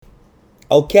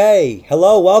Okay,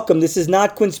 hello, welcome. This is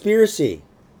not Conspiracy.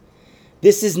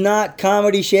 This is not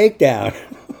Comedy Shakedown.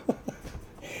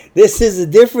 This is a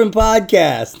different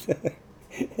podcast.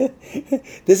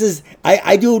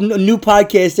 I do a new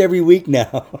podcast every week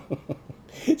now.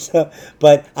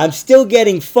 But I'm still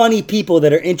getting funny people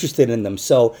that are interested in them,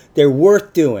 so they're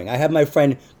worth doing. I have my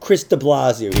friend Chris de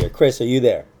Blasio here. Chris, are you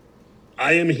there?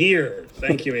 I am here.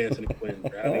 Thank you, Anthony Quinn,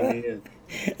 for having me in.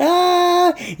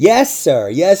 Yes, sir.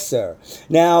 Yes, sir.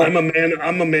 Now, I'm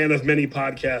a man of many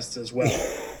podcasts as well.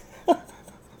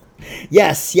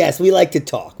 yes, we like to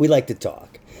talk. We like to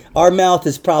talk. Our mouth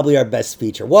is probably our best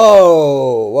feature.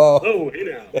 Whoa. Oh,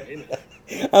 hey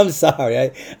now. I'm sorry.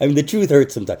 I mean, the truth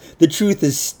hurts sometimes. The truth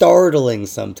is startling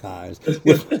sometimes.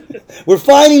 We're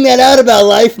finding that out about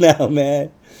life now,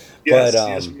 man.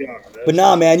 Yes, we are. But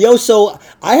nah, man, so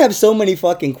I have so many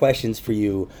fucking questions for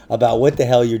you about what the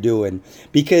hell you're doing.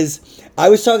 Because I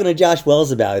was talking to Josh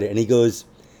Wells about it, and he goes,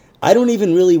 I don't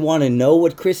even really want to know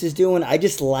what Chris is doing. I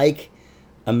just like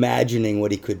imagining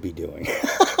what he could be doing.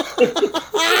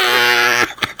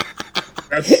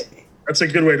 That's a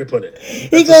good way to put it.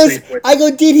 He goes, I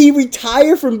go, did he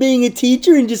retire from being a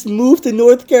teacher and just move to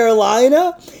North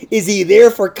Carolina? Is he there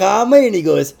for comedy? And he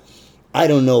goes, I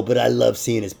don't know, but I love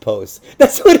seeing his posts.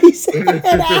 That's what he said.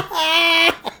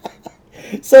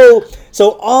 So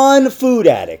on Food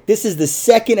Addict, this is the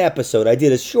second episode. I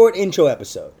did a short intro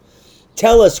episode.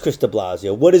 Tell us, Chris de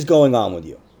Blasio, what is going on with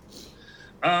you?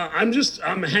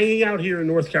 I'm hanging out here in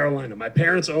North Carolina. My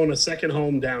parents own a second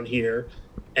home down here,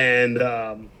 and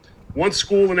once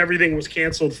school and everything was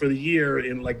canceled for the year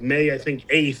in like May, I think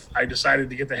 8th, I decided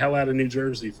to get the hell out of New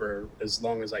Jersey for as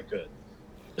long as I could.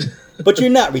 But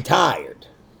you're not retired.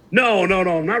 No,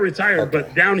 I'm not retired. Okay.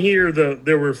 But down here,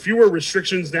 there were fewer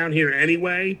restrictions down here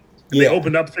anyway. Yeah. They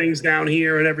opened up things down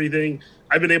here and everything.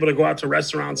 I've been able to go out to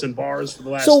restaurants and bars for the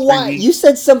last 3 weeks. So why? You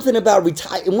said something about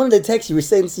retire. In one of the texts you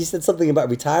said something about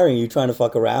retiring. You trying to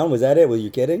fuck around? Was that it? Were you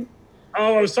kidding?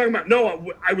 Oh, I was talking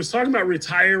about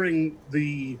retiring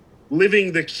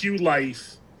living the Q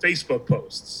life Facebook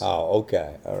posts. Oh,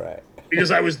 okay. All right.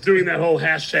 Because I was doing that whole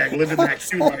hashtag living that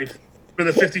Q life for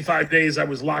the 55 days I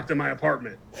was locked in my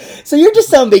apartment. So you're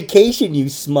just on vacation, you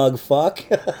smug fuck.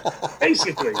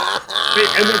 Basically. And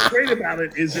what's great about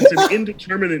it is it's an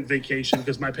indeterminate vacation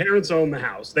because my parents own the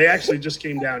house. They actually just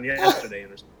came down yesterday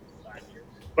and are here.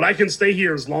 But I can stay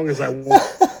here as long as I want.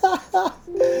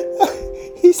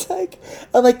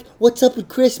 I'm like, what's up with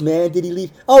Chris, man? Did he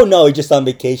leave? Oh, no, he's just on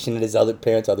vacation at his other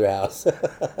parents' other house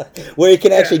where he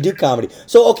can actually do comedy.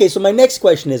 So my next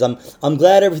question is, I'm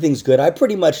glad everything's good. I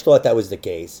pretty much thought that was the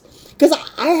case. Because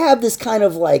I have this kind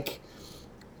of like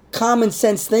common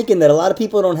sense thinking that a lot of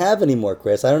people don't have anymore,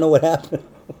 Chris. I don't know what happened.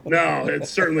 No, it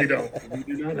certainly don't. We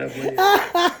do not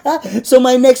have. So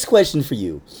my next question for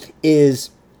you is,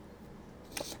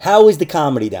 how is the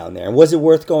comedy down there? And was it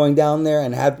worth going down there?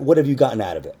 And what have you gotten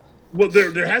out of it? Well,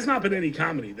 there has not been any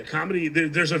comedy.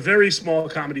 There's a very small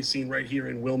comedy scene right here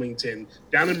in Wilmington.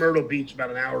 Down in Myrtle Beach,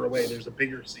 about an hour away, there's a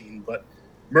bigger scene. But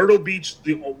Myrtle Beach,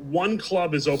 the one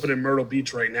club is open in Myrtle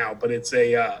Beach right now, but it's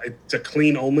a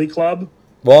clean only club.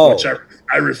 Whoa. Which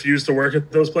I refuse to work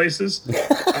at those places.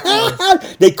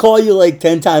 They call you like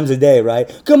 10 times a day,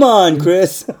 right? Come on,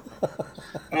 Chris.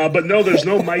 But no, there's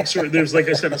no mics. There's, like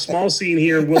I said, a small scene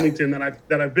here in Wilmington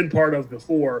that I've been part of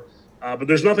before. But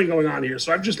there's nothing going on here.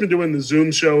 So I've just been doing the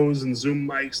Zoom shows and Zoom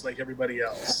mics like everybody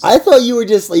else. I thought you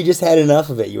just had enough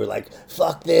of it. You were like,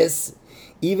 fuck this.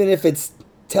 Even if it's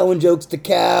telling jokes to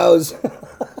cows.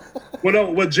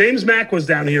 Well, James Mack was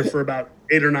down here for about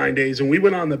 8 or 9 days. And we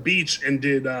went on the beach and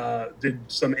did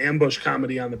some ambush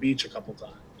comedy on the beach a couple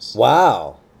times.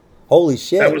 Wow. Holy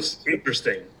shit. That was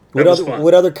interesting.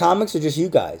 What other comics or just you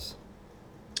guys?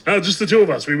 Just the two of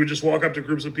us. We would just walk up to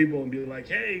groups of people and be like,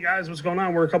 "Hey guys, what's going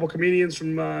on? We're a couple comedians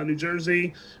from New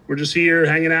Jersey. We're just here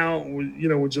hanging out.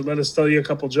 Would you let us tell you a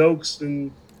couple jokes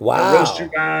and roast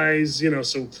you guys?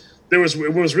 So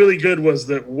what was really good was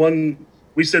that one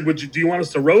we said, do you want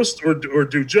us to roast or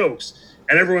do jokes?"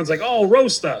 And everyone's like, "Oh,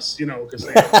 roast us," because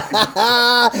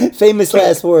famous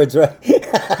last words, right? You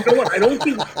know what?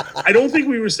 I don't think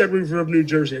we said we were from New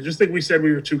Jersey. I just think we said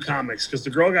we were two comics because the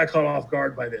girl got caught off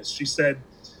guard by this. She said,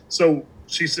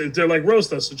 they're like,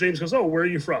 roast us. So James goes, "Oh, where are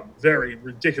you from?" Very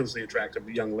ridiculously attractive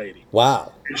young lady.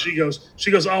 Wow. And she goes,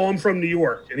 "Oh, I'm from New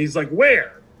York." And he's like,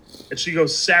 "Where?" And she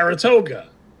goes, "Saratoga."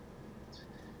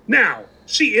 Now,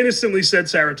 she innocently said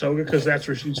Saratoga because that's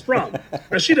where she's from.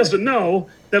 Now, she doesn't know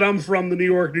that I'm from the New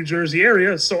York, New Jersey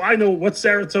area, so I know what's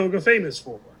Saratoga famous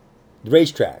for. The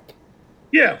racetrack.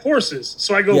 Yeah, horses.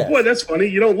 So I go, Boy, that's funny.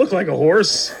 You don't look like a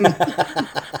horse.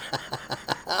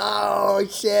 Oh,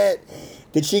 shit.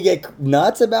 Did she get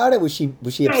nuts about it? Was she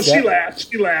upset? No, she laughed.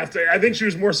 She laughed. I think she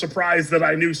was more surprised that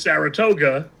I knew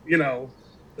Saratoga.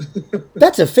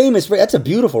 That's a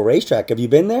beautiful racetrack. Have you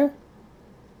been there?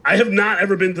 I have not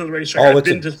ever been to the racetrack. I've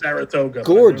been to Saratoga.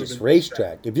 Gorgeous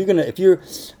racetrack. If you're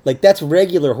like, that's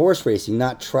regular horse racing,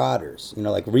 not trotters.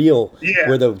 Like real,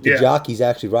 where the jockey's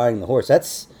actually riding the horse.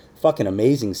 That's fucking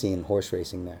amazing seeing horse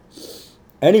racing there.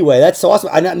 Anyway, that's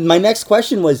awesome. My next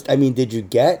question was, did you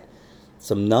get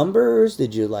some numbers?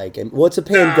 Did you well, it's a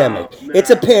pandemic. No.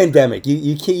 It's a pandemic.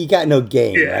 You got no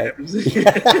game, right?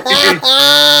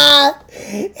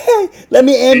 Let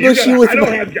me ambush you with.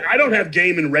 I don't have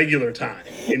game in regular time.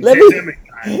 In pandemic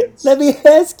time. Let me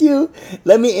ask you.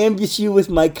 Let me ambush you with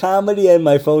my comedy and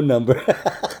my phone number.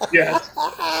 Yes.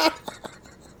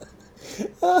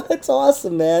 Oh, that's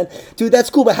awesome, man. Dude,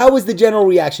 that's cool. But how was the general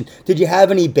reaction? Did you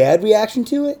have any bad reaction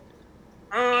to it?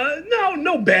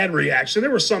 No bad reaction.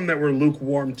 There were some that were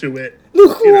lukewarm to it.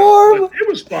 Lukewarm? It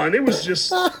was fun. It was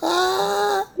just,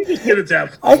 you just get it to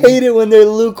have fun. I hate it when they're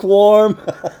lukewarm.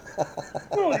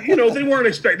 Well, they weren't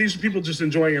expecting. These are people just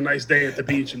enjoying a nice day at the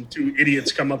beach, and two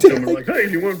idiots come up to them and are like,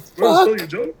 "Hey, you want to tell your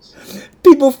jokes?"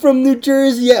 People from New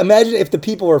Jersey. Yeah, imagine if the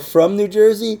people were from New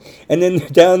Jersey and then they're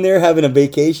down there having a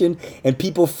vacation, and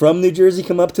people from New Jersey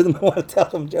come up to them and want to tell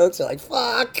them jokes. They're like,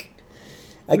 "Fuck,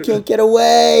 I can't get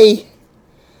away."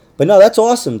 But no, that's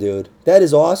awesome, dude. That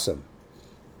is awesome.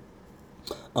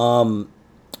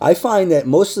 I find that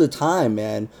most of the time,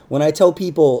 man, when I tell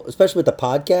people, especially with the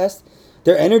podcast,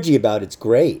 their energy about it's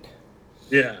great.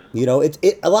 Yeah. It's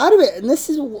a lot of it, and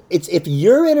it's if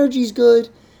your energy's good,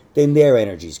 then their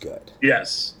energy's good.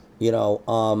 Yes.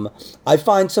 I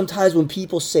find sometimes when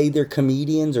people say they're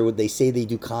comedians or when they say they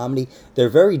do comedy, they're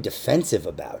very defensive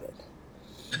about it.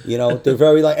 They're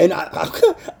very and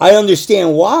I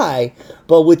understand why,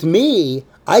 but with me,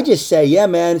 I just say, yeah,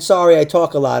 man, sorry, I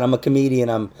talk a lot. I'm a comedian.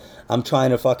 I'm trying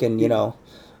to fucking,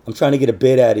 I'm trying to get a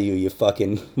bit out of you, you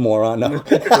fucking moron. No.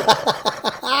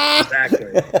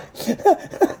 Exactly.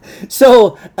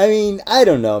 So, I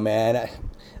don't know, man.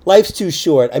 Life's too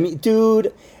short.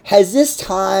 Dude, has this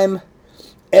time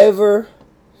ever,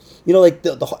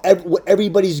 what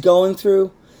everybody's going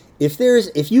through,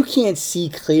 if you can't see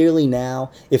clearly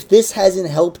now, if this hasn't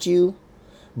helped you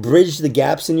bridge the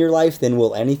gaps in your life, then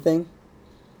will anything?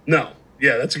 No.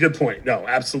 Yeah, that's a good point. No,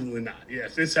 absolutely not. Yeah,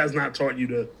 if this has not taught you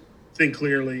to think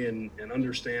clearly and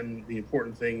understand the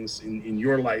important things in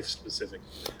your life specifically.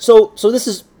 So this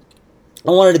is,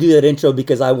 I wanted to do that intro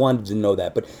because I wanted to know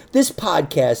that. But this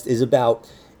podcast is about,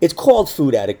 it's called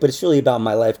Food Addict, but it's really about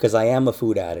my life because I am a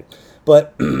food addict.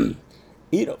 But,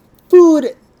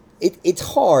 food, it's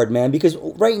hard, man, because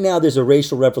right now there's a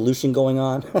racial revolution going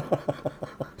on.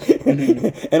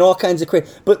 And all kinds of crazy.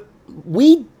 But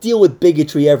we deal with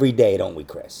bigotry every day, don't we,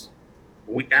 Chris?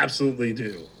 We absolutely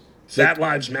do. Fat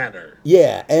lives matter.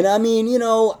 Yeah, and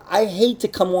I hate to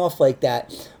come off like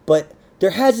that, but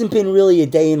there hasn't been really a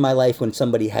day in my life when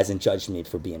somebody hasn't judged me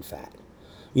for being fat.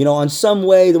 On some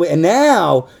way, and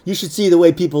now you should see the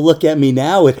way people look at me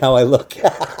now with how I look.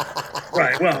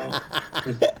 Right, well.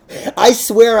 I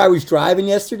swear I was driving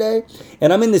yesterday,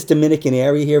 and I'm in this Dominican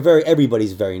area here.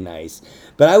 Everybody's very nice.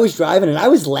 But I was driving, and I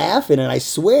was laughing, and I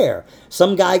swear,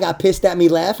 some guy got pissed at me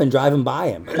laughing driving by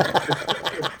him.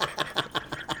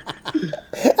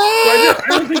 I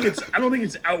don't think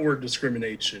it's outward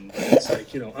discrimination. It's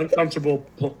like, uncomfortable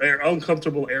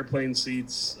airplane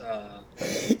seats.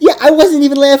 Yeah, I wasn't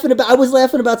even laughing about. I was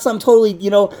laughing about something totally,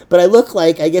 But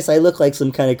I guess I look like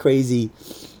some kind of crazy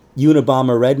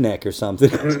Unabomber redneck or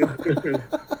something.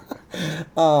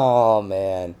 Oh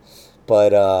man,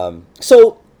 but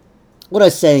so what I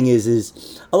was saying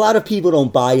is a lot of people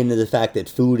don't buy into the fact that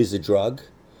food is a drug,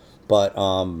 but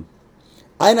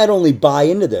I not only buy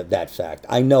into that fact,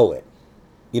 I know it.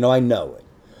 I know it.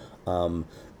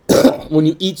 When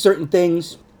you eat certain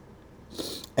things,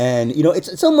 and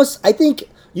it's almost, I think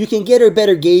you can get a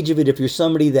better gauge of it if you're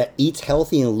somebody that eats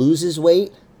healthy and loses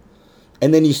weight,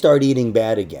 and then you start eating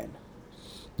bad again.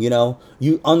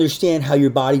 You understand how your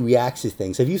body reacts to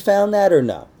things. Have you found that or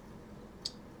no?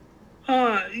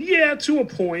 Yeah, to a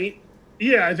point.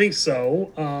 Yeah, I think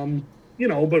so.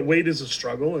 But weight is a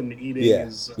struggle, and eating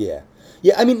is. Yeah.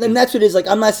 And that's what it is. Like,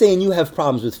 I'm not saying you have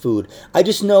problems with food. I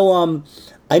just know.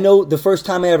 I know the first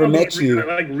time I ever met you.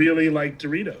 I really like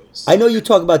Doritos. I know you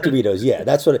talk about Doritos. Yeah,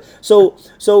 that's what. So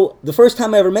the first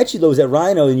time I ever met you, though, was at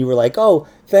Rhino, and you were like, "Oh,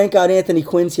 thank God Anthony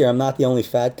Quinn's here. I'm not the only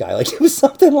fat guy." Like, it was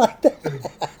something like that. Did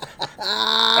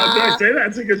I say that?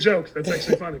 That's a good joke. That's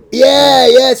actually funny.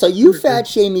 Yeah. So you fat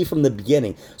shame me from the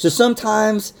beginning. So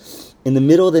sometimes in the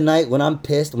middle of the night when I'm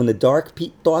pissed, when the dark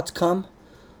thoughts come,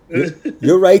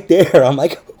 You're right there. I'm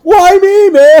like, why me,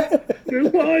 man?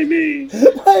 Why me?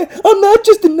 I'm not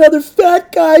just another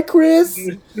fat guy, Chris.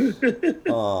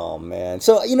 Oh, man.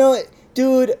 So,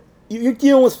 dude, you're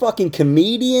dealing with fucking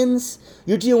comedians.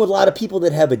 You're dealing with a lot of people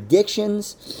that have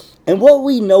addictions. And what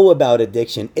we know about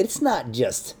addiction, it's not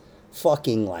just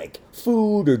fucking like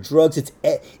food or drugs.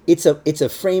 It's a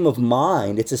frame of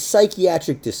mind. It's a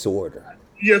psychiatric disorder.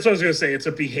 Yeah, that's what I was gonna say. It's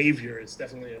a behavior. It's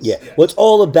definitely yeah. Well, it's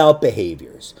all about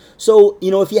behaviors. So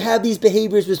if you have these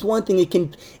behaviors, there's one thing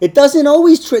it doesn't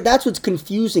always. That's what's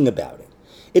confusing about it.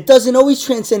 It doesn't always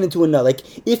transcend into another.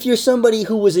 Like if you're somebody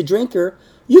who was a drinker,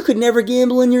 you could never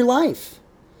gamble in your life,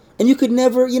 and you could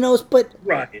never, but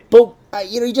right. But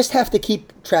you just have to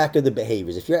keep track of the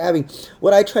behaviors. If you're having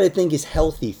what I try to think is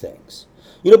healthy things,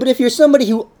 but if you're somebody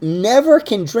who never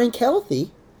can drink healthy,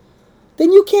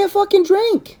 then you can't fucking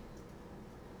drink.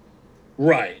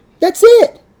 Right. That's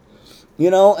it.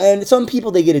 And some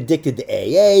people, they get addicted to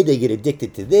AA, they get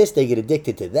addicted to this, they get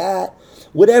addicted to that.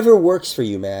 Whatever works for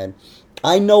you, man.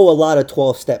 I know a lot of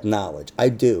 12-step knowledge. I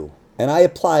do. And I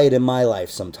apply it in my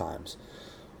life sometimes.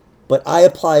 But I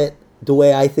apply it the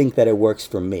way I think that it works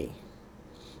for me.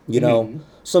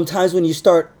 Sometimes when you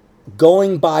start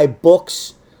going by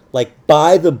books, like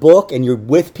by the book, and you're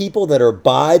with people that are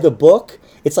by the book,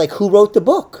 it's like, who wrote the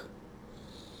book?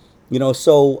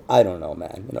 So I don't know,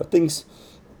 man.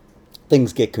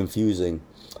 Things get confusing,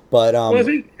 but well, I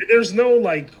think there's no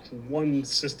like one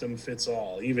system fits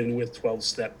all, even with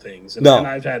 12-step things. And, no. And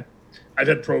I've had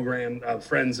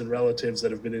friends and relatives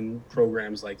that have been in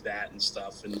programs like that and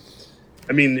stuff. And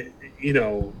I mean,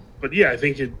 but yeah, I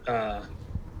think it.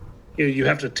 You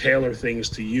have to tailor things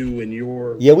to you and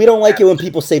your. Yeah, we don't like it when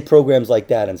people say programs like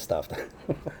that and stuff.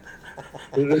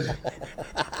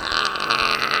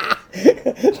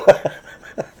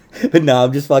 But no,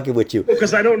 I'm just fucking with you.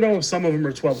 Because I don't know if some of them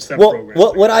are 12-step programs.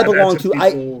 What I belong to,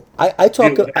 I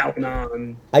talk.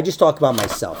 I just talk about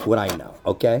myself, what I know.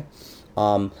 Okay,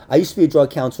 I used to be a drug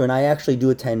counselor, and I actually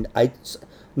do attend.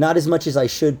 Not as much as I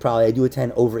should probably. I do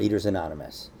attend Overeaters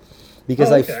Anonymous,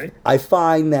 because I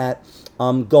find that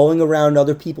going around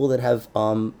other people that have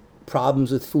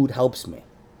problems with food helps me.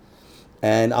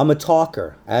 And I'm a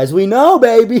talker, as we know,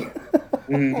 baby.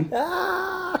 Mm-hmm.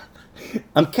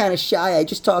 I'm kind of shy. I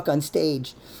just talk on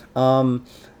stage. So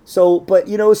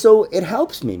it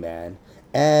helps me, man.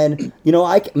 And,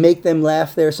 I make them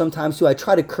laugh there sometimes, too. I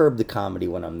try to curb the comedy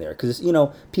when I'm there. Because,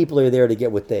 people are there to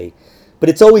get what they... But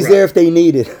it's always there if they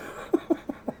need it.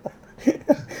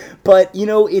 But,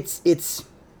 it's...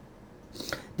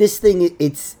 This thing,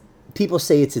 people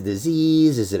say it's a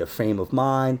disease. Is it a frame of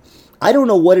mind? I don't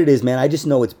know what it is, man. I just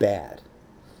know it's bad.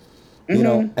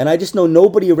 And I just know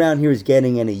nobody around here is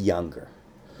getting any younger.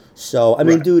 So, I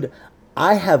mean, dude,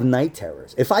 I have night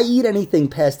terrors. If I eat anything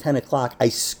past 10 o'clock, I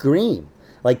scream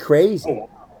like crazy. Oh.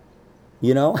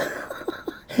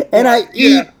 And I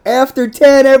eat after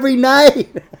 10 every night.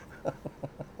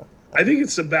 I think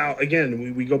it's about,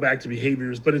 again, we go back to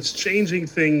behaviors, but it's changing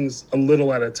things a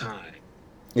little at a time.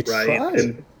 It's right.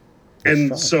 Trying.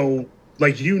 And so,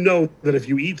 like, that if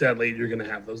you eat that late, you're going to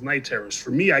have those night terrors.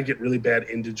 For me, I get really bad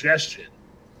indigestion.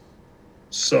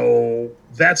 So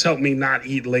that's helped me not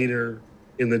eat later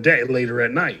in the day, later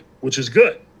at night, which is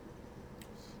good.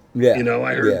 Yeah.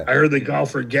 I heard the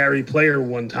golfer Gary Player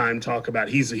one time talk about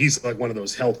he's like one of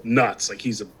those health nuts. Like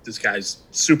this guy's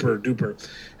super duper.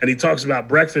 And he talks about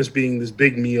breakfast being this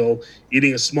big meal,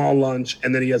 eating a small lunch,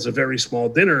 and then he has a very small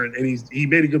dinner. And he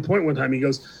made a good point one time. He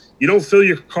goes, you don't fill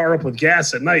your car up with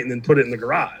gas at night and then put it in the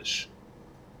garage.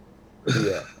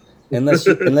 Yeah. Unless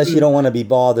you don't want to be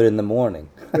bothered in the morning.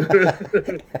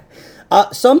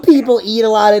 Some people eat a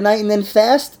lot at night and then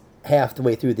fast half the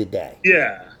way through the day.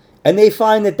 Yeah. And they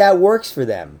find that works for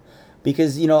them,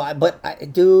 because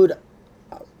dude,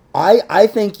 I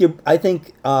think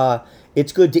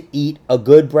it's good to eat a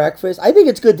good breakfast. I think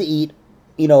it's good to eat,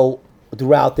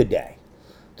 throughout the day,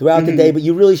 but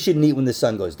you really shouldn't eat when the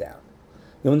sun goes down.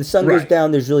 When the sun goes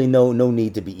down, there's really no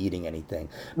need to be eating anything.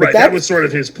 But that was sort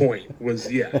of his point.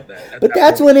 Was but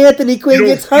that's when Anthony Quinn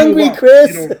gets hungry,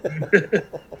 Chris.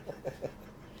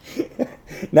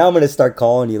 Now I'm going to start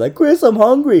calling you like, Chris, I'm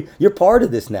hungry. You're part of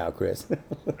this now, Chris.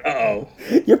 Uh-oh.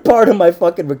 You're part of my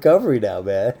fucking recovery now,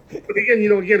 man. But again,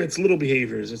 it's little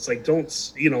behaviors. It's like, don't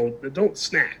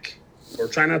snack, or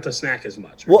try not to snack as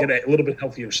much, or get a little bit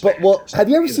healthier snack. Have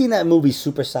you ever seen that movie,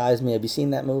 Super Size Me? Have you seen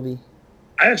that movie?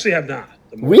 I actually have not.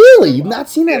 Really? You've not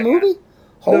seen that movie?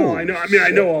 No, I know. I mean, I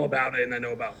know all about it, and I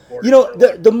know about Morgan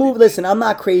Spurlock. The movie. Listen, I'm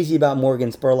not crazy about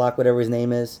Morgan Spurlock, whatever his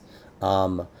name is.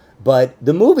 But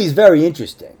the movie's very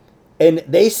interesting. And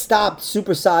they stopped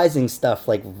supersizing stuff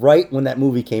like right when that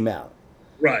movie came out.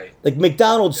 Right. Like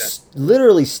McDonald's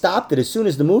literally stopped it as soon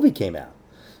as the movie came out.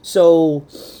 So,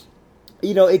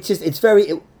 it's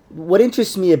very. What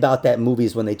interests me about that movie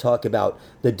is when they talk about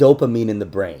the dopamine in the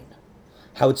brain,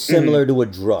 how it's similar to a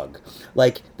drug.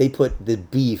 Like they put the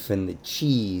beef and the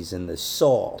cheese and the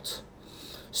salt.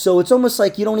 So it's almost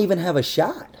like you don't even have a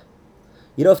shot.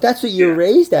 If that's what you're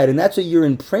raised at and that's what you're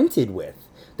imprinted with,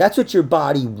 that's what your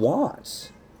body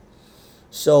wants.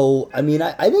 So, I mean,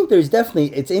 I think there's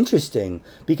definitely, it's interesting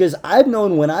because I've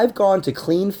known when I've gone to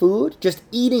clean food, just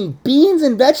eating beans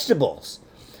and vegetables,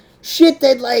 shit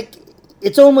that like,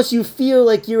 it's almost you feel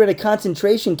like you're in a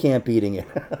concentration camp eating it.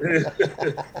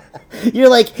 You're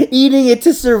like eating it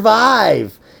to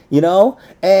survive,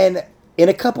 And in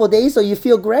a couple of days, though, you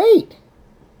feel great.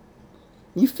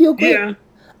 You feel great. Yeah,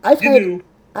 I've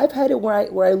had it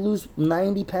where I lose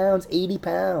 90 pounds, 80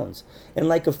 pounds in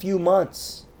like a few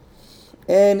months.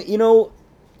 And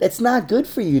it's not good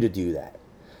for you to do that.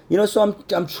 So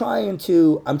I'm trying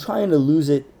to lose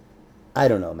it. I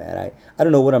don't know, man. I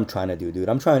don't know what I'm trying to do, dude.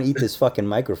 I'm trying to eat this fucking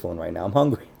microphone right now. I'm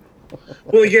hungry.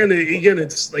 Well, again,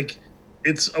 it's like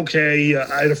it's okay.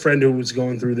 I had a friend who was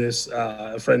going through this.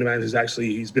 A friend of mine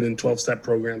he's been in 12-step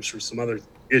programs for some other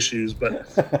issues, but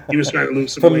he was trying to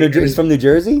lose some weight. He's from New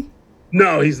Jersey?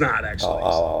 No, he's not actually.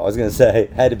 Oh, I was gonna say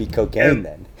it had to be cocaine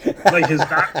then. Like his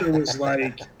doctor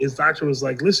was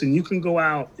like, listen, you can go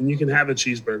out and you can have a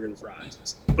cheeseburger and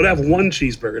fries, but have one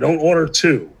cheeseburger. Don't order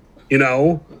two.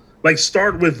 Like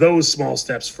start with those small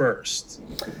steps first.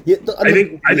 Yeah, I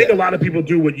think a lot of people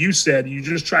do what you said. You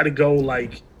just try to go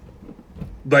like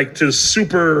to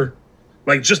super,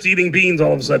 like just eating beans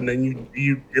all of a sudden, and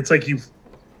you it's like you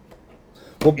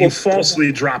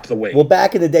falsely drop the weight. Well,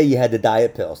 back in the day, you had the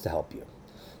diet pills to help you,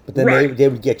 but then they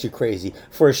would get you crazy.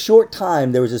 For a short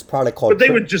time, there was this product called. But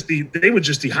they would just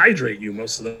dehydrate you.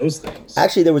 Most of those things.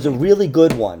 Actually, there was a really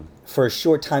good one for a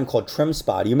short time called Trim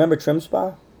Spa. Do you remember Trim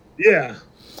Spa? Yeah.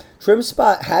 Trim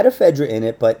Spa had ephedra in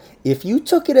it, but if you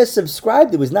took it as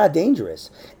subscribed, it was not dangerous.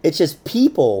 It's just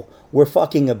people were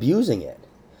fucking abusing it.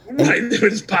 Right, they were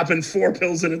just popping 4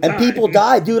 pills at a time. And people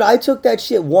died. Dude, I took that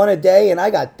shit one a day, and I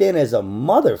got thin as a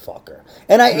motherfucker.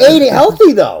 And I ate it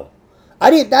healthy, though.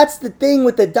 That's the thing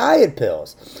with the diet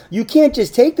pills. You can't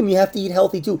just take them. You have to eat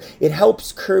healthy, too. It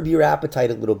helps curb your appetite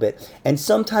a little bit. And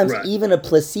sometimes even a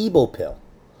placebo pill.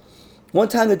 One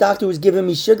time the doctor was giving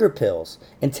me sugar pills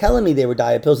and telling me they were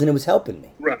diet pills, and it was helping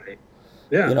me. Right.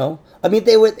 Yeah. I mean,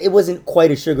 it wasn't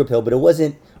quite a sugar pill, but it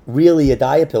wasn't really a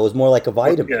diet pill. It was more like a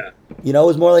vitamin. Yeah. It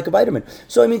was more like a vitamin.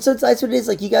 So, I mean, so that's what it is.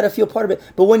 Like, you got to feel part of it.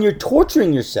 But when you're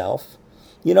torturing yourself,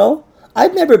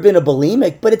 I've never been a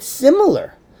bulimic, but it's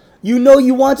similar.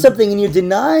 You want something and you're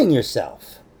denying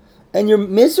yourself. And you're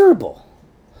miserable.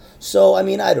 So, I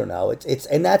mean, I don't know.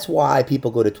 And that's why people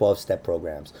go to 12-step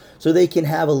programs. So they can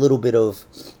have a little bit of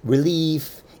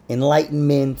relief,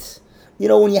 enlightenment.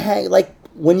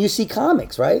 When you see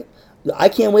comics, right? I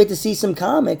can't wait to see some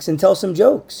comics and tell some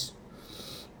jokes.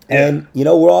 Yeah. And,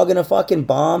 we're all going to fucking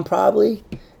bomb probably.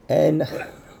 And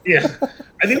yeah.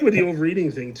 I think with the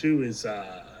overeating thing too is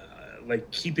like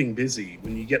keeping busy.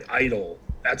 When you get idle,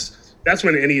 that's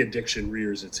when any addiction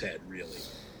rears its head, really.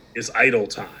 Is idle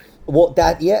time. Well,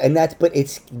 but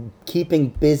it's keeping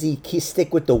busy,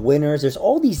 stick with the winners. There's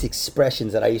all these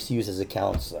expressions that I used to use as a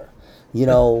counselor.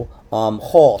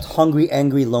 Halt, hungry,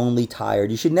 angry, lonely,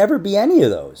 tired. You should never be any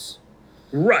of those.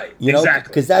 Right, exactly.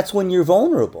 Because that's when you're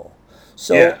vulnerable.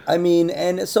 So, I mean,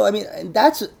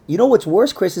 that's, what's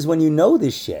worse, Chris, is when you know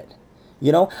this shit.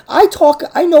 I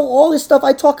know all this stuff.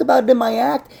 I talk about it in my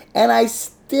act, and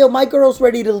my girl's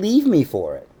ready to leave me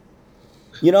for it.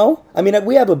 I mean,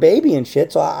 we have a baby and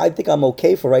shit, so I think I'm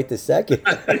okay for right this second.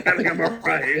 I think I'm all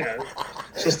right, yeah.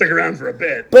 She'll stick around for a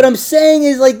bit. But I'm saying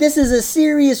is, like, this is a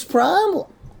serious problem.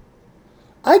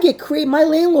 I get my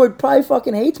landlord probably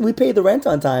fucking hates me. We pay the rent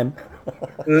on time.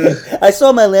 I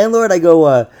saw my landlord. I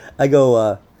go,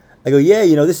 yeah,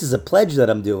 this is a pledge that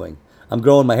I'm doing. I'm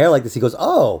growing my hair like this. He goes,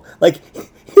 oh, like,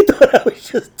 he thought I was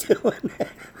just doing it.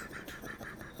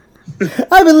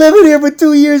 I've been living here for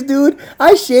 2 years, dude.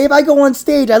 I shave. I go on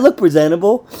stage. I look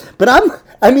presentable. But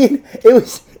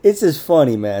it's just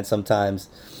funny, man, sometimes.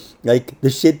 Like, the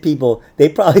shit people, they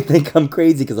probably think I'm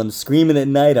crazy because I'm screaming at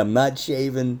night. I'm not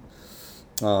shaving.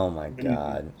 Oh, my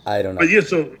God. I don't know. But yeah,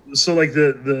 so like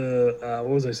the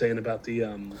what was I saying about the...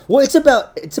 Well, it's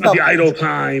about the idle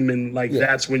time, and like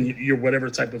that's when you're whatever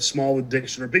type of small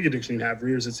addiction or big addiction you have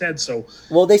rears its head. So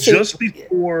they say,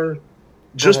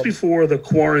 just before the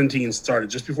quarantine started,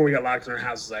 just before we got locked in our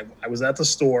houses, I was at the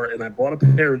store and I bought a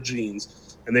pair of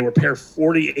jeans, and they were pair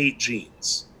 48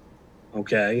 jeans.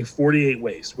 Okay, 48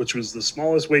 waist, which was the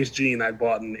smallest waist jean I'd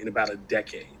bought in about a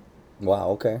decade. Wow.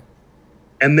 Okay.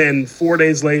 And then 4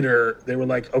 days later, they were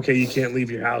like, "Okay, you can't leave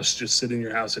your house. Just sit in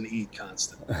your house and eat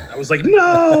constantly." I was like,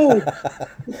 "No,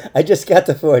 I just got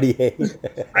to 48.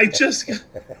 I just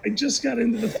got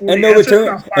into the 40." And no After return.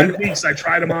 about 5 weeks, I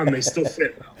tried them on. They still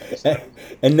fit. So,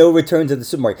 And no return to the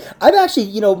supermarket. I've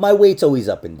actually, my weight's always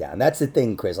up and down. That's the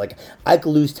thing, Chris. Like, I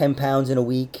could lose 10 pounds in a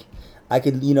week. I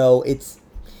could,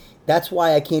 that's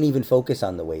why I can't even focus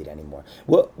on the weight anymore.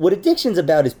 What addiction's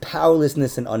about is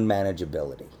powerlessness and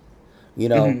unmanageability.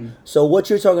 So what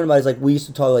you're talking about is like we used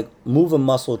to talk like move a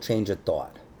muscle, change a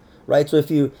thought, right? So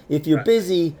if you're right.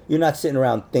 busy, you're not sitting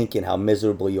around thinking how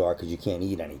miserable you are because you can't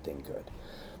eat anything good.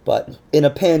 But in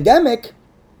a pandemic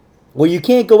where you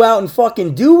can't go out and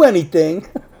fucking do anything,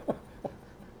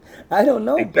 I don't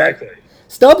know. Exactly.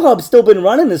 StubHub's still been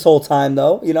running this whole time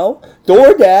though.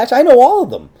 DoorDash, I know all of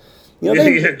them. Yeah,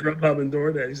 Grubhub and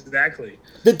DoorDash, exactly.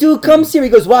 The dude comes here, he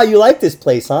goes, "Wow, you like this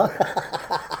place, huh?"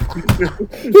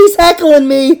 He's heckling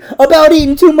me about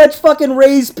eating too much fucking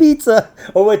Ray's pizza.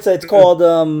 Or what's it's called,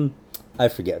 I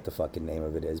forget what the fucking name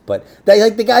of it is. But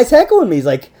the guy's heckling me. He's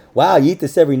like, "Wow, you eat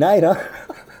this every night, huh?"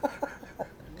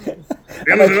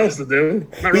 Got nothing else to do.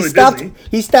 Not really busy.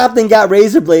 He stopped and got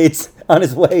razor blades on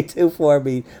his way too for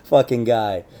me, fucking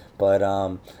guy. But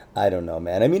I don't know,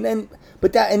 man. I mean,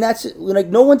 that's like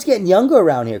no one's getting younger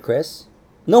around here, Chris.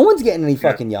 No one's getting any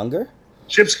fucking younger.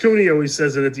 Chips Cooney always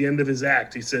says it at the end of his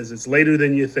act. He says it's later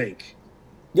than you think.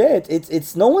 Yeah,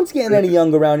 it's no one's getting any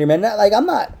younger around here, man. I'm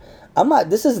not.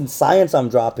 This isn't science I'm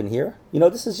dropping here.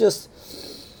 This is just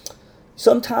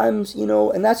sometimes,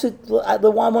 and that's why I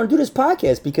want to do this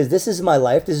podcast because this is my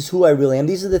life. This is who I really am.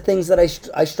 These are the things that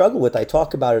I struggle with. I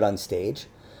talk about it on stage,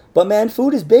 but man,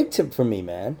 food is big for me,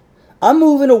 man. I'm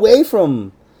moving away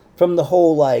from the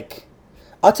whole like.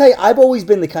 I'll tell you, I've always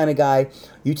been the kind of guy.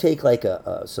 You take like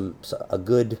a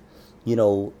good,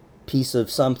 piece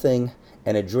of something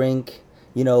and a drink,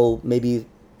 maybe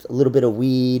a little bit of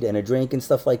weed and a drink and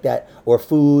stuff like that, or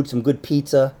food, some good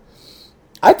pizza.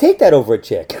 I take that over a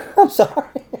chick. I'm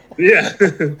sorry. Yeah.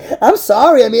 I'm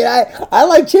sorry. I mean, I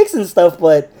like chicks and stuff,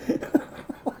 but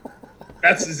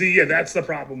that's the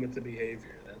problem with the behavior.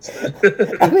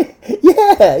 I mean,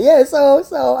 yeah.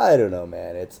 So I don't know,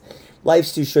 man.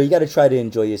 Life's too short. You got to try to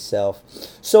enjoy yourself.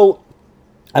 So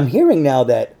I'm hearing now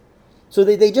that, so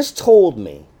they just told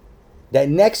me that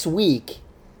next week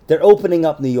they're opening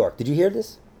up New York. Did you hear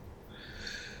this?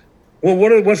 Well,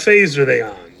 what phase are they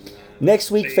on?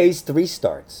 Next week, phase 3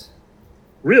 starts.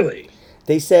 Really?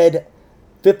 They said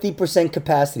 50%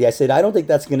 capacity. I said, I don't think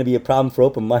that's going to be a problem for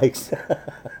open mics.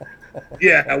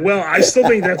 Yeah, well, I still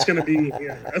think that's going to be,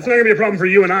 that's not going to be a problem for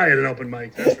you and I at an open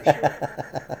mic, that's for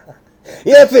sure.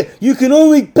 Yeah, you can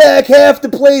only pack half the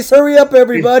place. Hurry up,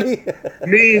 everybody.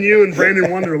 Me and you and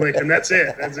Brandon Wonderlick, and that's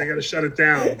it. I got to shut it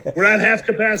down. We're at half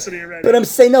capacity already. But I'm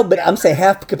saying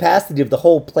half capacity of the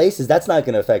whole places. That's not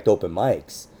going to affect open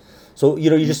mics. So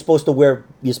you're just supposed to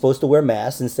wear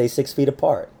masks and stay 6 feet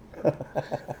apart.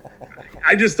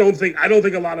 I don't think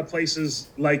a lot of places,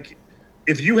 like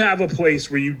if you have a place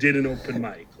where you did an open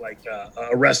mic, like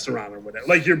a restaurant or whatever,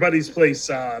 like your buddy's place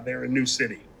there in New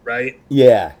City, right?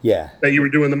 Yeah. That you were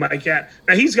doing the mic at.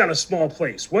 Now he's got a small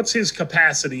place. What's his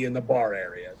capacity in the bar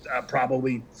area?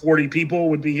 Probably 40 people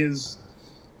would be his.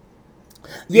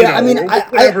 Yeah, I mean,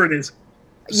 whatever it is.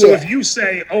 So yeah. if you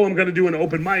say, "Oh, I'm going to do an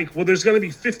open mic," well, there's going to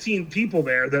be 15 people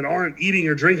there that aren't eating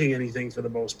or drinking anything for the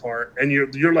most part, and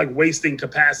you're like wasting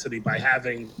capacity by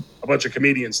having a bunch of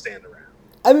comedians stand around.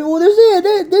 I mean, well,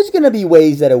 there's going to be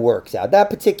ways that it works out. That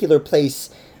particular place,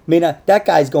 I mean, that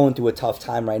guy's going through a tough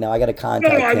time right now. I got to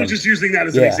contact him. I was just using that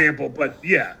as an example, but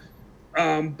yeah.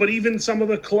 But even some of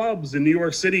the clubs in New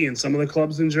York City and some of the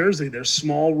clubs in Jersey, they're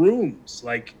small rooms.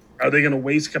 Like, are they going to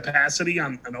waste capacity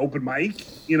on an open mic?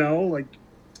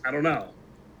 I don't know.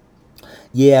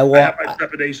 Yeah, well, I have my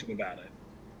trepidation about it.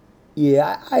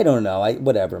 Yeah, I don't know.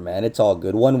 Whatever, man. It's all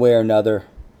good, one way or another.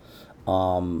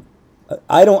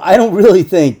 I don't really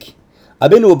think. I've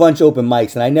been to a bunch of open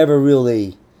mics, and I never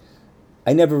really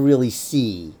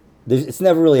see. It's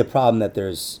never really a problem that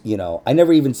there's. I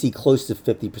never even see close to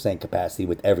 50% capacity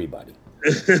with everybody.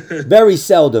 Very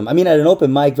seldom. I mean, at an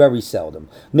open mic, very seldom.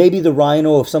 Maybe the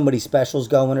Rhino if somebody special's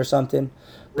going or something.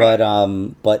 Right.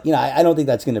 But I don't think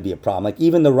that's going to be a problem. Like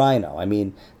even the Rhino, I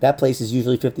mean, that place is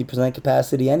usually 50%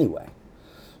 capacity anyway.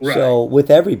 Right. So with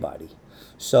everybody.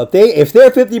 So if they're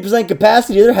 50%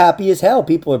 capacity, they're happy as hell.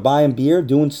 People are buying beer,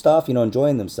 doing stuff,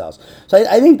 enjoying themselves. So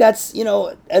I think that's,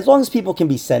 as long as people can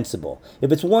be sensible.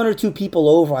 If it's 1 or 2 people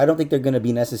over, I don't think they're going to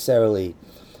be necessarily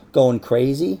going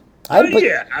crazy.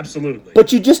 Yeah, absolutely.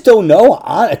 But you just don't know.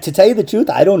 To tell you the truth,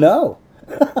 I don't know.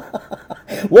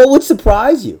 What would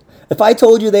surprise you? If I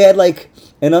told you they had like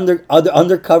an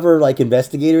undercover like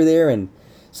investigator there, and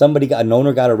an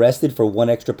owner got arrested for one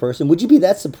extra person, would you be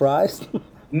that surprised?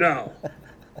 No.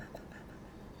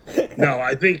 No,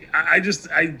 I think I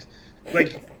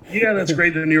like. Yeah, that's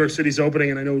great that New York City's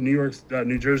opening, and I know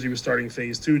New Jersey was starting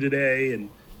phase 2 today,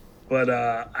 but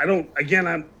I don't. Again,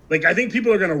 I think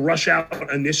people are going to rush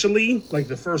out initially, like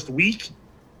the first week,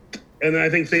 and then I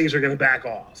think things are going to back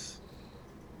off.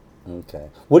 Okay.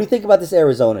 What do you think about this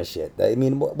Arizona shit? I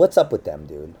mean, what's up with them,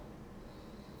 dude?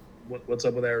 What's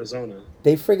up with Arizona?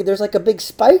 There's like a big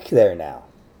spike there now.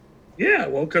 Yeah,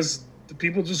 well, because the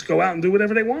people just go out and do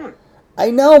whatever they want. I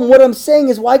know. And what I'm saying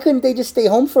is, why couldn't they just stay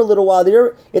home for a little while?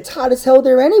 It's hot as hell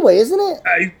there anyway, isn't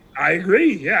it? I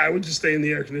agree. Yeah, I would just stay in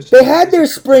the air conditioning. They had their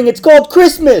spring. It's called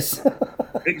Christmas.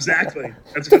 Exactly.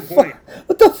 That's a good point.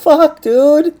 What the fuck,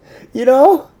 dude? You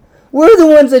know? We're the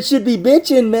ones that should be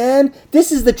bitching, man.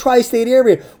 This is the tri-state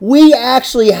area. We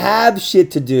actually have shit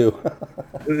to do.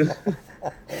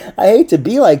 I hate to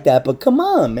be like that, but come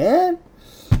on, man.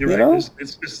 You're right.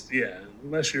 It's just, yeah.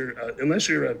 Unless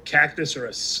you're a cactus or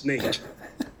a snake,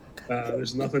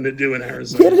 there's nothing to do in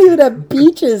Arizona. You don't even have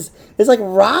beaches. There's like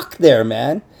rock there,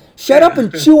 man. Shut up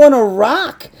and chew on a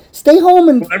rock. Stay home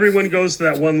and... Well, everyone goes to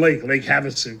that one lake, Lake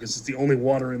Havasu, because it's the only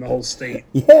water in the whole state.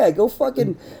 Yeah, go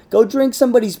drink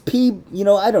somebody's pee. You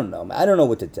know, I don't know. I don't know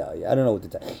what to tell you.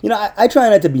 You know, I try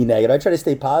not to be negative. I try to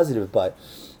stay positive, but...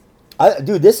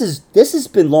 dude, this has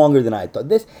been longer than I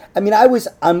thought.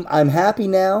 I'm happy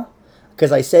now.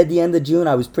 Because I said the end of June,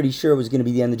 I was pretty sure it was going to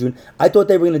be the end of June. I thought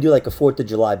they were going to do like a 4th of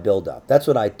July build-up. That's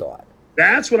what I thought.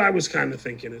 That's what I was kind of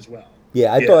thinking as well.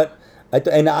 Yeah, I thought,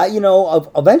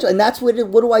 eventually, and that's what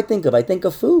do I think of? I think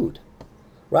of food,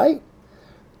 right?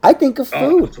 I think of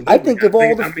food. Absolutely. I think of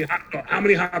all the... How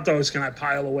many hot dogs can I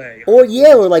pile away? Or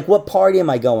like what party am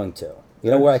I going to?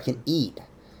 You know, where I can eat.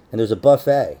 And there's a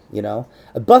buffet, you know.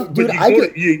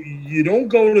 You don't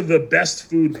go to the best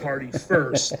food party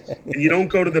first, and you don't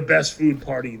go to the best food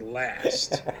party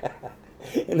last.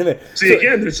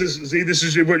 This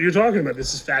is what you're talking about.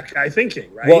 This is fat guy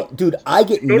thinking, right? Well, dude,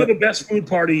 go to the best food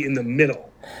party in the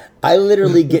middle. I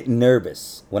literally get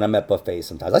nervous when I'm at buffets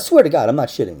sometimes. I swear to God, I'm not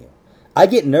shitting you. I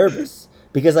get nervous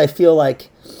because I feel like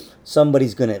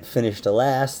somebody's gonna finish the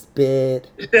last bit,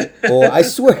 or I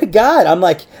swear to God, I'm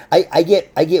like, I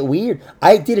get weird.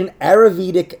 I did an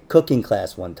Ayurvedic cooking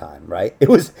class one time, right? It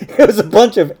was a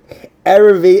bunch of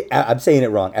Ayurvedic. I'm saying it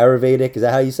wrong. Ayurvedic, is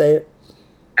that how you say it?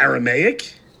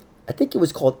 Aramaic. I think it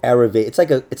was called Ayurvedic.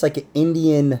 It's like an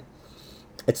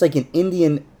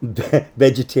Indian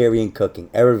vegetarian cooking.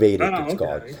 Ayurvedic, it's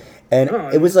called. And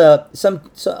it was a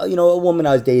woman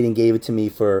I was dating gave it to me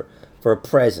for a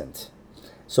present.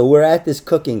 So we're at this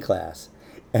cooking class,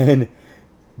 and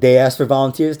they asked for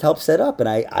volunteers to help set up, and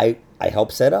I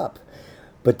helped set up.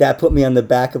 But that put me on the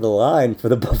back of the line for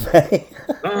the buffet.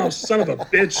 Oh, son of a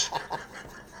bitch.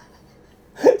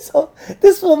 So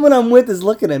this woman I'm with is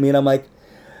looking at me, and I'm like,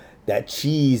 that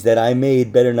cheese that I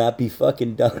made better not be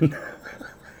fucking done.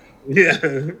 Yeah.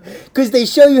 Because they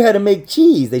show you how to make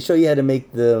cheese. They show you how to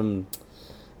make the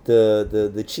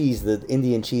cheese, the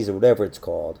Indian cheese or whatever it's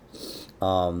called.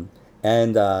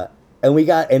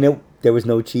 There was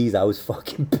no cheese. I was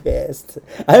fucking pissed.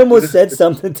 I almost said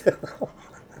something to them.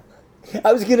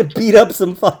 I was gonna beat up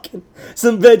some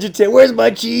vegetarian. Where's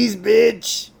my cheese,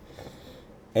 bitch?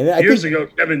 And years ago,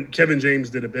 Kevin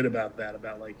James did a bit about that,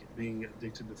 about like being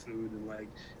addicted to food, and like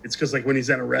it's because like when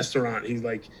he's at a restaurant,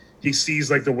 he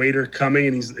sees like the waiter coming,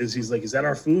 and he's like, "Is that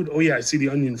our food? Oh yeah, I see the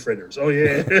onion fritters. Oh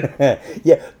yeah."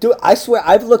 Yeah, dude. I swear,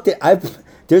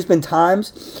 there's been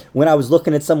times when I was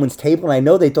looking at someone's table, and I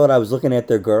know they thought I was looking at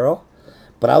their girl,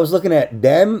 but I was looking at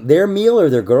their meal or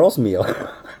their girl's meal.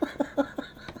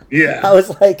 Yeah. I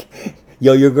was like,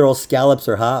 "Yo, your girl's scallops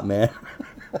are hot, man."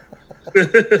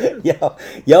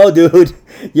 yo, dude,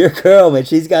 your girl, man,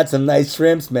 she's got some nice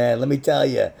shrimps, man. Let me tell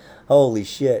you, holy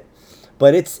shit.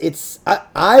 But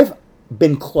I've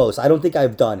been close. I don't think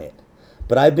I've done it,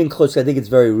 but I've been close. I think it's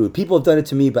very rude. People have done it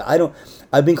to me, but I don't.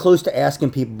 I've been close to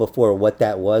asking people before what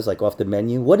that was, like off the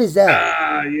menu. What is that?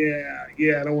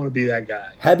 Yeah. I don't want to be that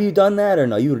guy. Have you done that or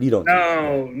no? You don't.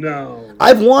 No.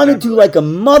 I've wanted to like a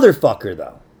motherfucker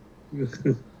though.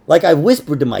 Like I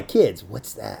whispered to my kids,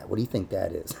 "What's that? What do you think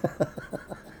that is?"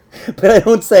 But I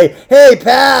don't say, "Hey,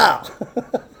 pal."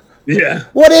 Yeah.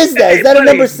 What is that? Is that a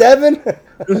number 7?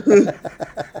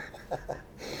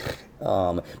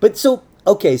 But so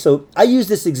I use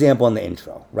this example in the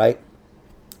intro, right?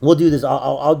 We'll do this.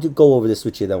 I'll go over this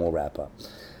with you, then we'll wrap up.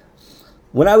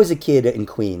 When I was a kid in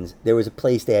Queens, there was a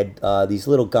place that had these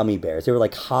little gummy bears. They were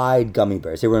like Hyde gummy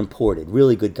bears. They were imported,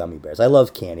 really good gummy bears. I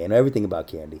love candy. I know everything about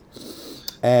candy.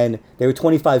 and they were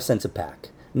 25 cents a pack.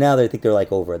 Now I think they're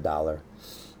like over $1.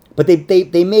 But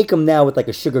they make them now with like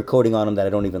a sugar coating on them that I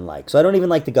don't even like. So I don't even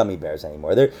like the gummy bears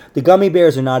anymore. The gummy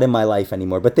bears are not in my life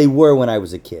anymore, but they were when I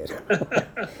was a kid.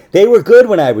 They were good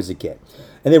when I was a kid.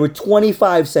 And they were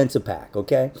 25 cents a pack,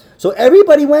 okay? So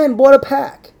everybody went and bought a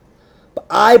pack. But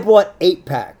I bought 8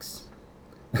 packs.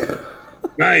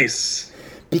 Nice.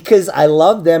 Because I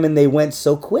loved them and they went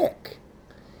so quick.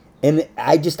 And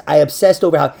I obsessed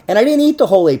over how, and I didn't eat the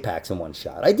whole 8 packs in one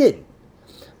shot. I didn't.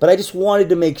 But I just wanted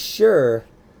to make sure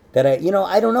that I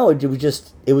don't know,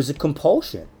 it was a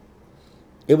compulsion.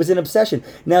 It was an obsession.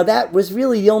 Now that was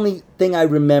really the only thing I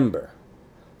remember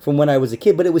from when I was a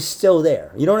kid, but it was still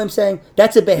there. You know what I'm saying?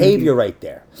 That's a behavior right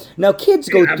there. Now kids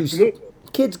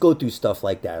go through stuff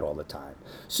like that all the time.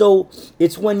 So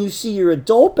it's when you see your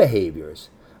adult behaviors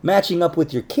matching up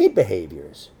with your kid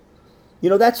behaviors.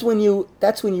 That's when you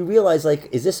realize, like,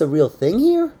 is this a real thing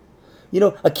here?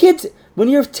 A kid, when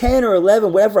you're 10 or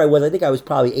 11, whatever I was, I think I was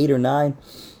probably 8 or 9,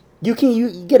 you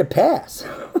get a pass.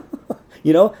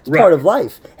 It's part of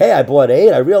life. Hey, I bought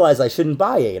 8. I realized I shouldn't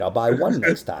buy 8. I'll buy 1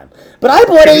 next time. But I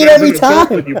bought 8 every time.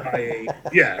 When you buy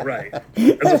 8. Yeah, right. As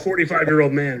a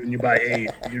 45-year-old man, when you buy 8,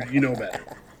 you know better.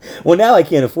 Well, now I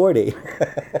can't afford 8.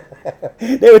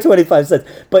 They were 25 cents.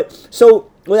 But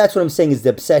that's what I'm saying is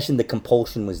the obsession, the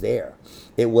compulsion was there.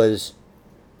 It was,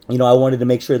 I wanted to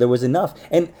make sure there was enough.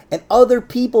 And other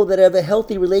people that have a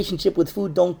healthy relationship with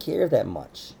food don't care that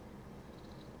much.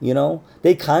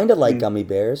 They kind of like gummy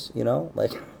bears,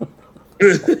 like,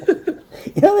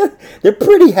 they're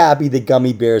pretty happy that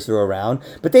gummy bears are around,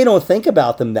 but they don't think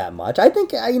about them that much. I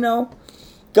think,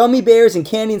 gummy bears and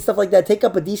candy and stuff like that take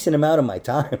up a decent amount of my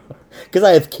time because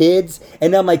I have kids,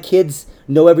 and now my kids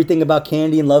know everything about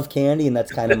candy and love candy, and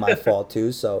that's kind of my fault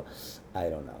too. So I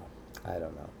don't know.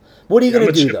 What are you going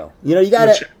to do though? You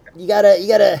gotta,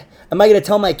 am I going to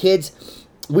tell my kids?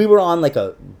 We were on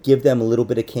give them a little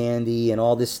bit of candy and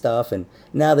all this stuff, and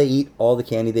now they eat all the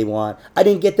candy they want. I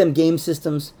didn't get them game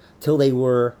systems till they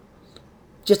were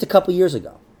just a couple years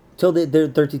ago, till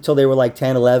they were like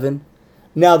 10, 11.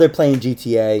 Now they're playing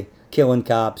GTA, killing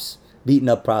cops, beating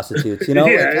up prostitutes. Yeah,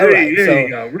 there you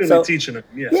go. Really teaching them.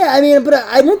 Yeah. Yeah, I mean, but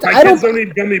I don't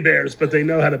need gummy bears, but they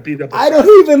know how to beat up. I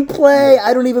don't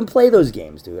even play those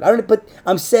games, dude. But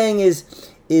I'm saying is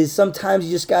sometimes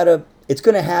you just gotta. It's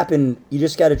going to happen. You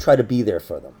just got to try to be there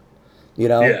for them.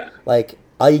 Yeah. Like,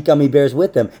 I'll eat gummy bears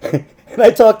with them. And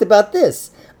I talked about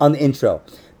this on the intro.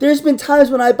 There's been times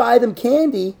when I buy them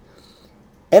candy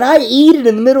and I eat it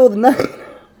in the middle of the night.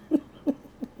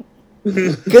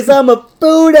 Because I'm a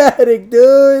food addict,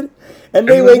 dude. And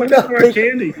they wake up.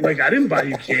 Candy. Like, I didn't buy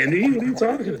you candy. What are you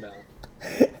talking about?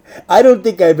 I don't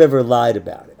think I've ever lied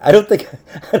about it. I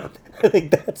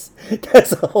think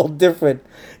that's a whole different.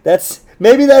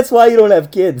 Maybe that's why you don't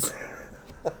have kids.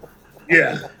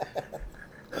 Yeah.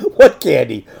 What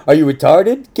candy? Are you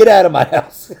retarded? Get out of my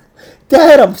house.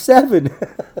 Dad, I'm 7.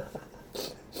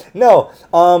 No,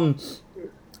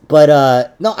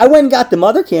 but no, I went and got them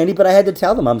other candy, but I had to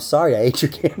tell them, I'm sorry, I ate your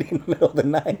candy in the middle of the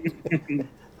night.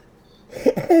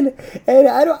 and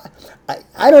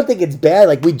I don't think it's bad.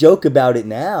 Like, we joke about it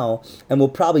now, and we'll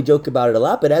probably joke about it a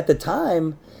lot, but at the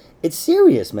time, it's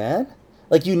serious, man.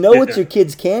 Like, it's your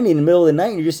kid's candy in the middle of the night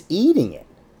and you're just eating it.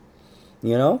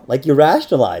 Like, you're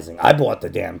rationalizing. I bought the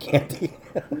damn candy.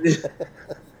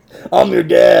 I'm your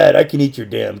dad. I can eat your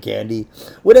damn candy.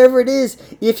 Whatever it is,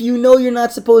 if you know you're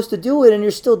not supposed to do it and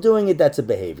you're still doing it, that's a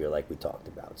behavior like we talked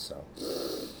about.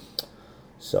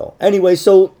 So anyway,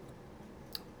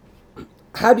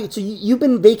 you've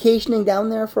been vacationing down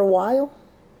there for a while?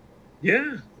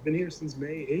 Yeah. Been here since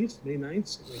May 8th, May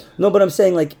 9th. No, but I'm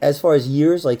saying, like, as far as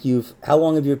years, like, how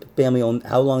long has your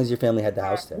family had the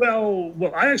house there? Well,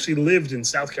 I actually lived in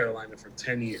South Carolina for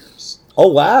 10 years. Oh,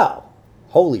 wow.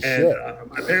 Holy shit.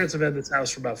 My parents have had this house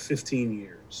for about 15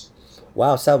 years.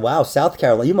 Wow, South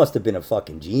Carolina. You must have been a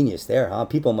fucking genius there, huh?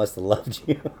 People must have loved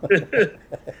you.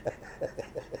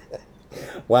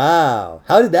 Wow.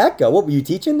 How did that go? What, were you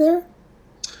teaching there?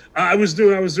 I was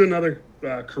doing another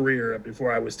career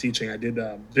before I was teaching. I did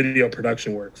video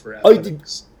production work for athletics. Oh, you did?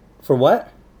 For what?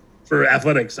 For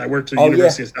athletics. I worked at the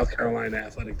University of South Carolina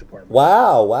Athletic Department.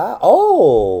 Wow.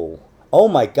 Oh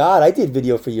my God. I did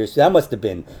video for years. That must have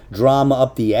been drama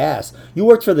up the ass. You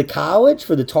worked for the college,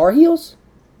 for the Tar Heels?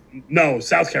 No,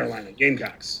 South Carolina,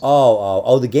 Gamecocks.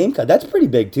 Oh, the Gamecocks. That's pretty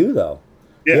big too, though.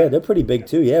 Yeah, they're pretty big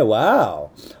too. Yeah, wow.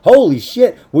 Holy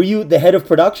shit. Were you the head of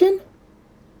production?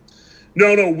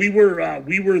 No, we were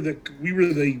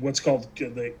the what's called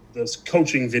the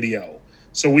coaching video.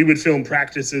 So we would film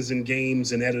practices and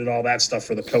games and edit all that stuff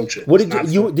for the coaches. What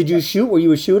did you shoot? Were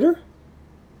you a shooter?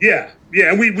 Yeah,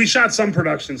 and we shot some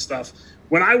production stuff.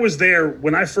 When I was there,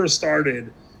 when I first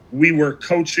started, we were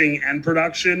coaching and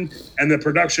production, and the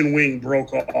production wing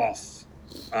broke off,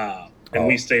 and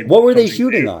we stayed. What were they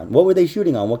shooting on? What were they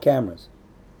shooting on? What cameras?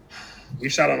 We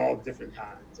shot on all different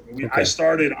kinds. I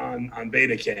started on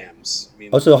beta cams.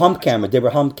 So hump cameras. They were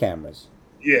hump cameras.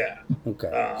 Yeah. Okay.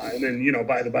 And then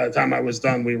by the time I was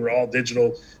done, we were all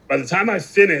digital. By the time I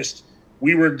finished,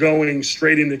 we were going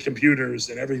straight into computers,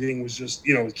 and everything was just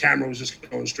the camera was just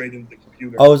going straight into the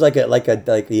computer. Oh, it was like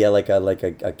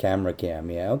a camera cam.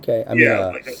 Yeah. Okay. I mean,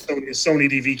 like a Sony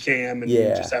DV cam, and you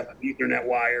just have an Ethernet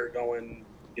wire going.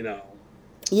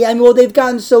 Yeah, I mean, well, they've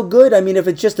gotten so good. I mean, if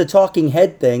it's just a talking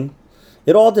head thing,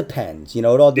 it all depends. It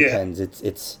all depends. Yeah.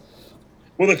 It's.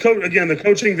 Well, the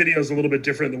coaching video is a little bit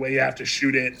different. The way you have to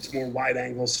shoot it, it's more wide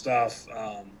angle stuff.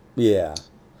 Yeah.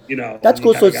 That's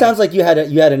cool. So it sounds like you had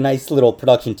a nice little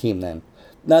production team then.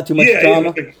 Not too much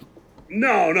drama.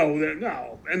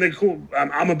 No. And they're cool.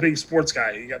 I'm a big sports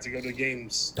guy. You got to go to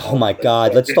games. Oh my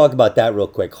God! Let's talk about that real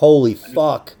quick. Holy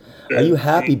fuck! Are you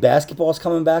happy basketball's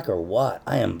coming back or what?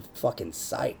 I am fucking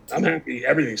psyched. I'm happy.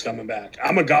 Everything's coming back.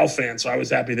 I'm a golf fan, so I was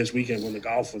happy this weekend when the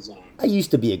golf was on. I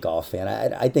used to be a golf fan.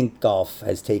 I think golf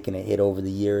has taken a hit over the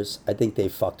years. I think they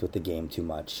fucked with the game too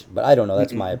much. But I don't know.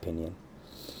 That's my opinion.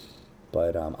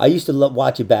 But I used to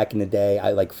watch it back in the day.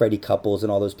 I like Freddie Couples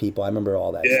and all those people. I remember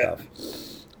all that stuff.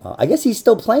 I guess he's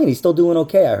still playing. He's still doing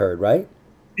okay, I heard, right?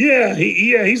 Yeah,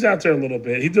 he's out there a little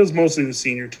bit. He does mostly the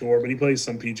senior tour, but he plays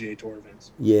some PGA Tour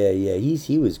events. Yeah,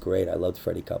 he was great. I loved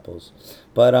Freddie Couples.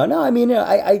 But no, I mean,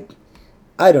 I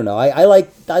don't know. I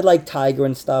like Tiger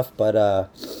and stuff, but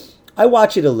I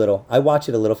watch it a little.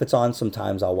 If it's on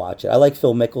sometimes, I'll watch it. I like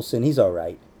Phil Mickelson. He's all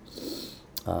right.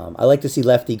 I like to see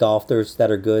lefty golfers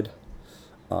that are good.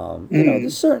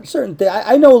 There's certain things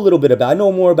I know a little bit about. I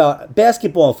know more about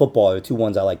basketball and football are the two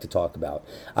ones I like to talk about.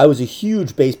 I was a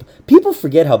huge baseball. People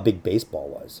forget how big baseball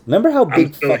was. Remember how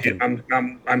big?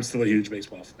 I'm still a huge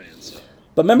baseball fan. So.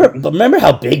 But remember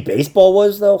how big baseball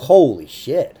was though. Holy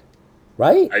shit!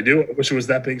 Right? I do. I wish it was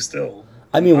that big still.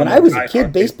 I mean, when I was a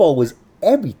kid, baseball was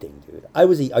everything, dude. Are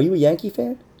you a Yankee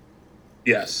fan?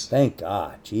 Yes. Thank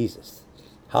God, Jesus,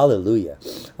 hallelujah.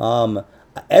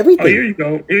 Everything. Oh,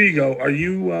 here you go. Are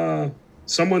you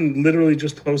someone literally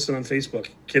just posted on Facebook?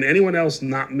 Can anyone else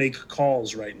not make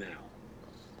calls right now?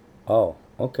 Oh,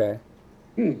 okay.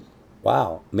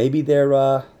 Wow. Maybe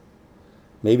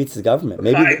maybe it's the government.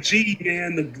 Maybe 5G,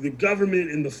 man. The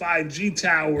government and the 5G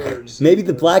towers. Maybe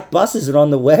the black buses are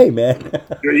on the way, man.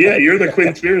 You're the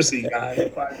conspiracy guy. The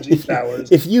 5G towers.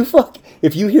 If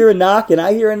you hear a knock and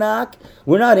I hear a knock,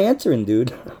 we're not answering,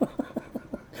 dude.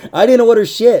 I didn't order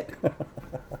shit.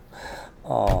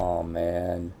 Oh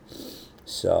man.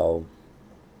 So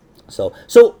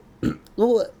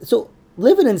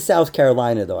living in South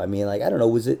Carolina though, I mean, like, I don't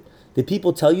know, did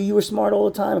people tell you were smart all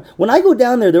the time? When I go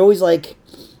down there, they're always like,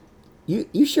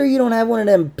 you sure you don't have one of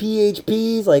them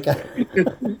PHPs? Like,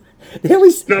 they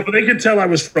always. No, but they could tell I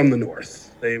was from the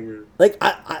north. They were like,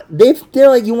 they're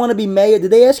like, you want to be mayor?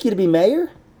 Did they ask you to be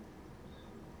mayor?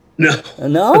 No.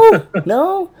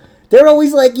 No. They're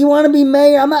always like, you want to be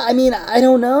mayor? I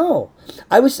don't know.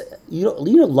 I was,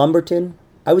 Lumberton.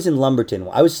 I was in Lumberton.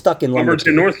 I was stuck in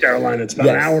Lumberton, North Carolina. It's about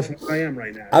an hour from where I am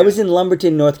right now. I was in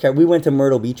Lumberton, North Carolina. We went to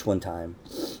Myrtle Beach one time.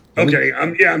 Okay,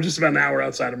 I'm just about an hour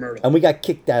outside of Myrtle. And we got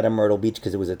kicked out of Myrtle Beach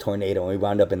because it was a tornado, and we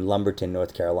wound up in Lumberton,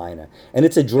 North Carolina. And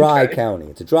it's a dry county.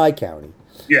 It's a dry county.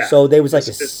 Yeah. So there was like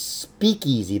a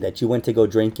speakeasy that you went to go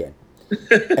drink in.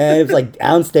 And it was like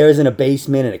downstairs in a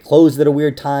basement, and it closed at a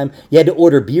weird time. You had to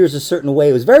order beers a certain way.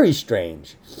 It was very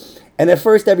strange. And at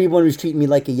first, everyone was treating me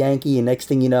like a Yankee, and next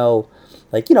thing you know,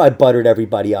 I buttered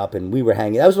everybody up, and we were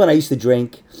hanging. That was when I used to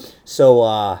drink.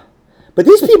 So, but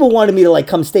these people wanted me to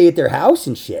come stay at their house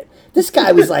and shit. This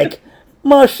guy was like,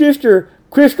 "My sister,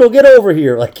 Crystal, get over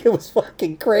here!" Like, it was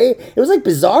fucking crazy. It was like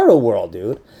Bizarro World,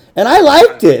 dude, and I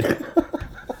liked it.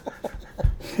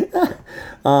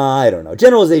 I don't know.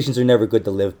 Generalizations are never good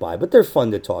to live by, but they're fun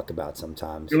to talk about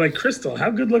sometimes. You're like, Crystal, how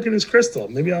good looking is Crystal?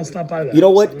 Maybe I'll stop by that. You know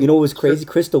what? You know what was crazy?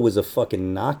 Crystal was a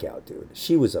fucking knockout, dude.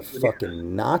 She was a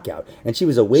fucking knockout. And she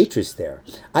was a waitress there.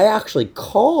 I actually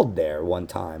called there one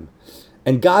time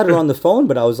and got her on the phone,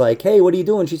 but I was like, hey, what are you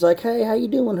doing? She's like, hey, how you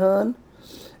doing, hon?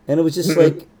 And it was just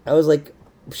like, I was like,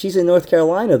 she's in North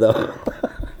Carolina, though.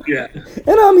 Yeah.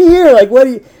 And I'm here, like, what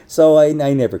do you... So I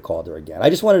never called her again. I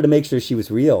just wanted to make sure she was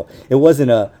real. It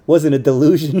wasn't a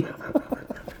delusion.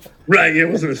 Right, it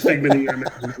wasn't a figment of your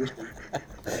imagination.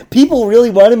 People really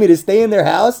wanted me to stay in their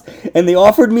house, and they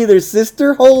offered me their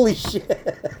sister? Holy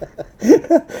shit.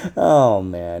 Oh,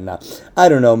 man. I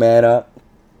don't know, man.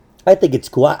 I think it's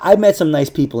cool. I met some nice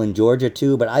people in Georgia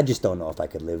too, but I just don't know if I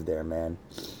could live there, man.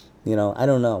 I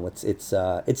don't know.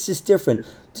 It's just different.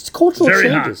 It's cultural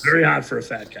changes. Very hot for a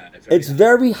fat guy. It's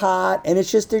very hot, and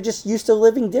it's just they're just used to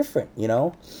living different.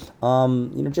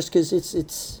 Just because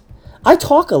it's. I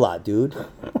talk a lot, dude.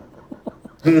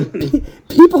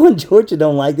 People in Georgia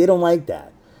don't like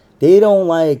that. They don't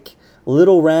like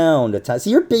little round. So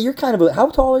you're kind of how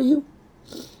tall are you?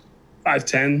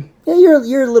 5'10". Yeah,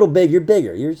 you're a little big. You're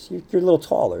bigger. You're a little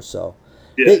taller. So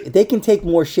yeah. They can take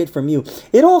more shit from you.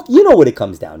 You know what it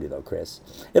comes down to though, Chris.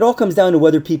 It all comes down to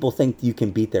whether people think you can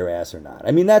beat their ass or not.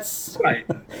 I mean that's right.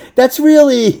 That's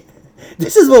really.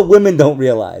 This is what women don't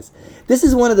realize. This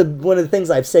is one of the things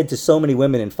I've said to so many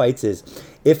women in fights is,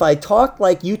 if I talked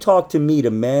like you talk to me to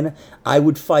men, I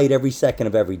would fight every second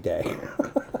of every day.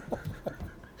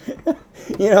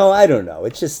 I don't know.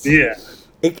 It's just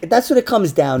that's what it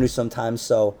comes down to sometimes.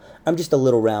 So I'm just a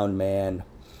little round man,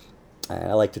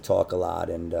 and I like to talk a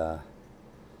lot. And I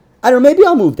don't know. Maybe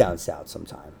I'll move down south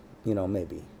sometime.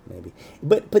 Maybe.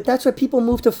 But that's why people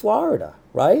move to Florida,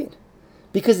 right?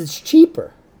 Because it's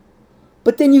cheaper.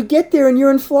 But then you get there and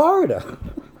you're in Florida.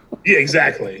 Yeah,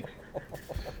 exactly.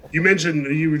 You were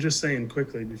just saying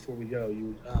quickly before we go.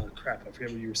 Crap! I forget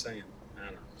what you were saying. I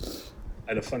don't know.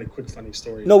 I had a funny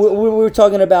story. No, we were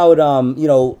talking about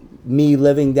me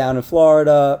living down in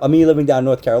Florida. Me living down in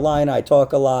North Carolina. I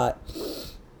talk a lot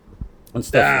and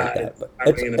stuff like that. But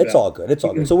it's all good. It's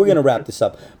all good. So we're gonna wrap this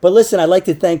up. But listen, I'd like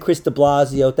to thank Chris de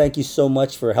Blasio. Thank you so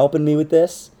much for helping me with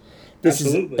this. This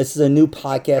is a new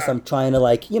podcast. I'm trying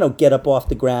to get up off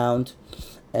the ground,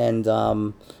 and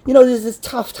there's this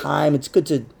tough time. It's good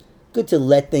to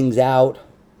let things out.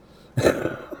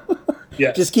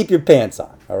 Yeah. Just keep your pants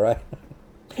on. All right.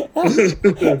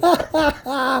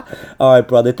 All right,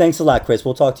 brother. Thanks a lot, Chris.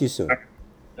 We'll talk to you soon.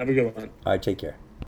 Have a good one. All right. Take care.